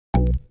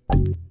All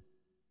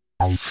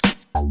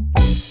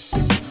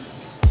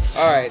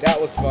right, that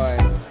was fun.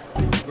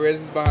 Grizz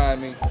is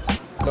behind me.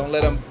 Don't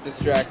let him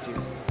distract you.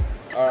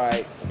 All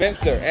right,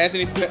 Spencer,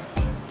 Anthony Spencer.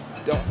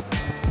 Don't.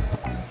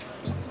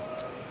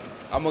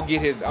 I'm gonna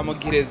get his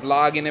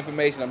login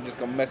information. I'm just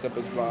gonna mess up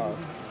his blog.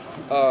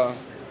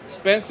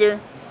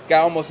 Spencer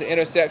got almost an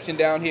interception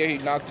down here. He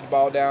knocked the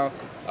ball down.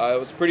 It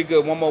was pretty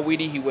good. One more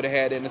Weedy, he would have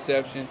had an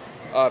interception.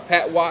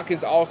 Pat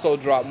Watkins also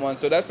dropped one.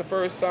 So that's the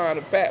first sign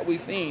of Pat we've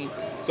seen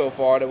so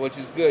far, which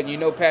is good. You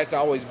know, Pat's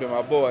always been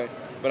my boy,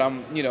 but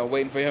I'm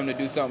waiting for him to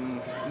do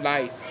something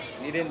nice.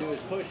 He didn't do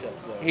his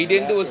push-ups though. He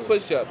didn't do his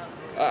push-ups.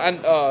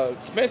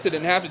 Spencer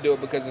didn't have to do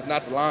it because it's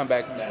not the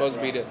linebackers. It's supposed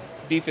to be the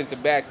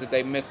defensive backs that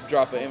they missed to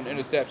drop an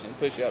interception,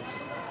 push-ups.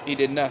 He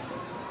did nothing.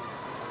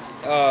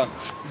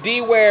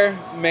 D-Ware,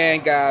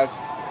 man, guys,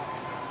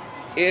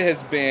 it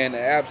has been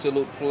an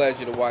absolute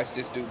pleasure to watch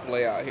this dude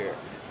play out here.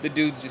 The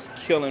dude's just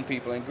killing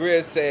people. And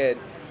Grizz said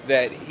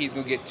that he's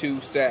going to get 2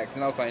 sacks.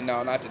 And I was like,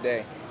 no, not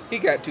today. He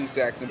got 2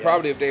 sacks. And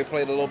probably if they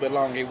played a little bit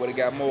longer, he would have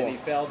got more. And he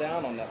fell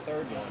down on that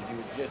third one. He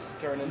was just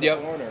turning the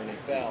corner and he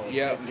fell. He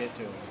couldn't get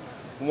to him.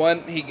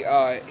 One, he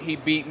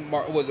beat,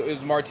 it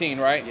was Martine,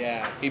 right?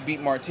 Yeah. He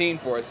beat Martine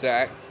for a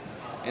sack.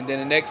 And then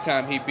the next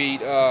time he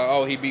beat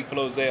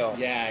Flozell.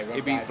 Yeah,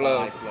 he beat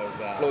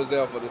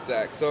Flozell for the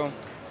sack. So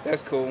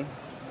that's cool.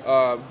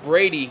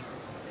 Brady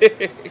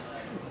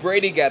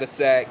got a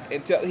sack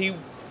until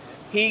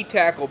he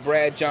tackled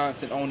Brad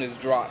Johnson on his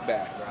drop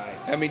back. Right.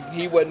 I mean,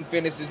 he wasn't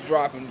finished his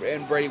drop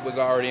and Brady was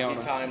already on him.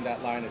 He timed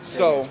that line of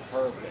scrimmage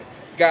perfect.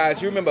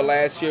 Guys, you remember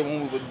last year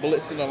when we would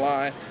blitz in the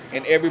line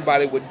and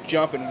everybody would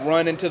jump and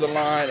run into the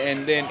line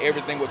and then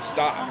everything would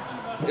stop?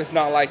 It's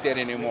not like that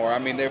anymore. I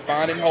mean, they're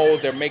finding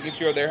holes. They're making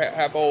sure they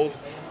have holes,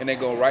 and they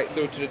go right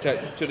through to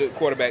the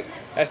quarterback.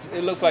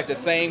 It looks like the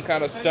same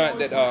kind of stunt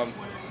that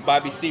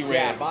Bobby C ran.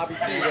 Yeah, Bobby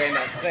C ran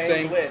that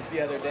same blitz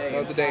the other day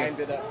and timed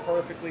it up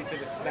perfectly to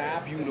the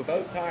snap. Beautiful. And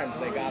both times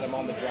they got him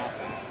on the drop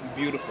back.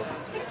 Beautiful.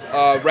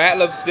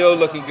 Ratliff's still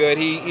looking good.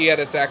 He had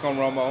a sack on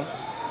Romo.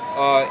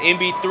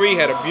 MB3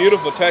 had a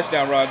beautiful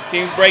touchdown run.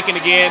 Team's breaking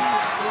again.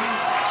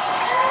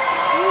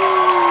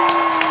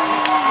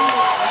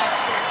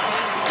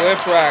 Good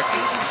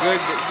practice. Good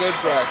practice. Good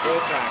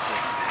practice.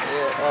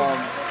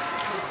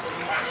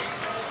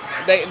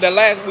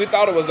 Yeah, we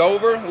thought it was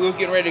over. We was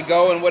getting ready to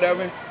go and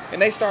whatever,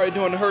 and they started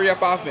doing the hurry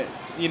up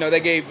offense. You know, they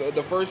gave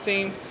the first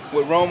team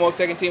with Romo,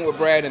 second team with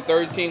Brad, and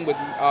third team with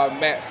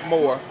Matt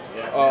Moore.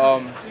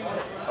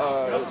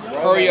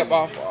 Hurry up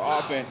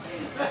offense.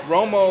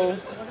 Romo.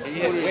 He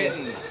hit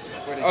Witten.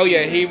 Oh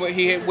yeah, he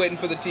hit Witten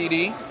for the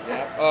TD.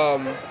 Yep.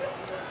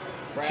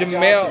 Brad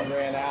Jamel Johnson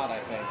ran out, I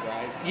think,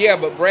 right? Yeah,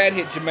 but Brad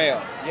hit Jamel.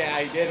 Yeah,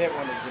 he did hit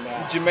one to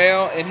Jamel.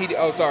 Jamel, and he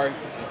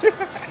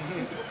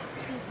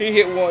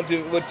hit one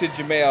to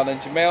Jamel,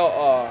 and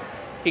Jamel,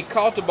 he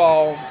caught the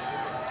ball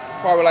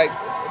probably like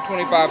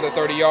 25 to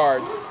 30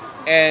 yards,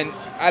 and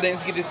I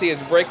didn't get to see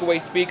his breakaway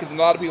speed because a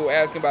lot of people were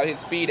asking about his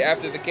speed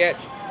after the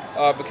catch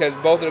because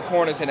both of the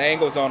corners had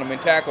angles on him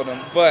and tackled him,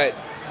 but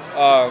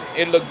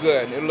it looked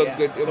good. It looked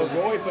good. It was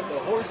Roy put the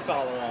horse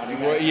collar on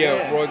him.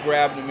 Roy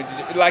grabbed him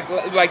like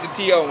the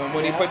T.O.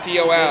 when he put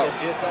T.O. out.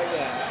 Just like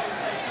that.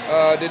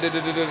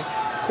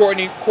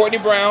 Courtney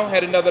Brown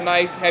had another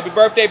nice happy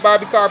birthday,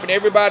 Bobby Carpenter.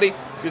 Everybody,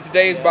 this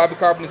day is Bobby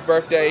Carpenter's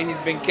birthday. He's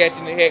been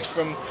catching the heck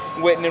from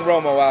Witten and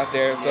Romo out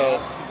there. So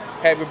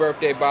happy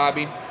birthday,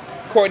 Bobby.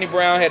 Courtney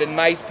Brown had a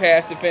nice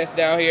pass defense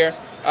down here.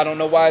 I don't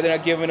know why they're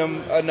not giving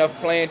him enough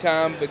playing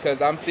time because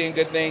I'm seeing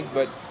good things,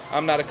 but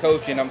I'm not a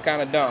coach and I'm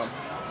kind of dumb.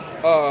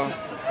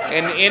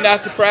 And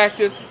after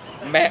practice,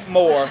 Matt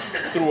Moore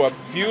threw a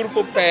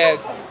beautiful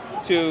pass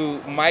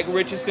to Mike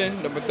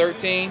Richardson, number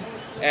 13,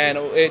 and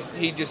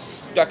he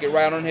just stuck it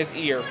right on his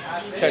ear.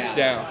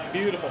 Touchdown. Yeah,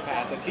 beautiful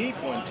pass. A deep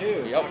one,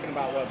 too. Yep. Talking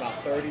about, what,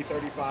 about 30,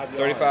 35 yards?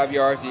 35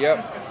 yards,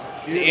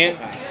 yep.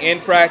 Beautiful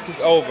End practice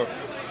over.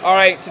 All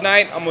right,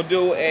 tonight I'm going to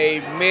do a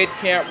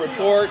mid-camp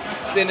report,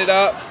 send it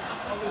up,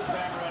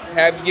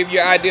 give you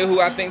an idea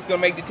who I think is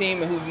going to make the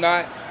team and who's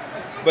not.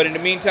 But in the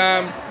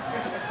meantime,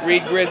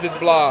 read Grizz's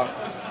blog.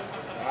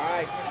 All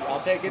right,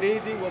 I'll take it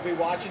easy. We'll be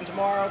watching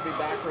tomorrow. Be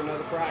back for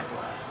another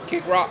practice.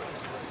 Kick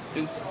rocks.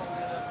 Deuces.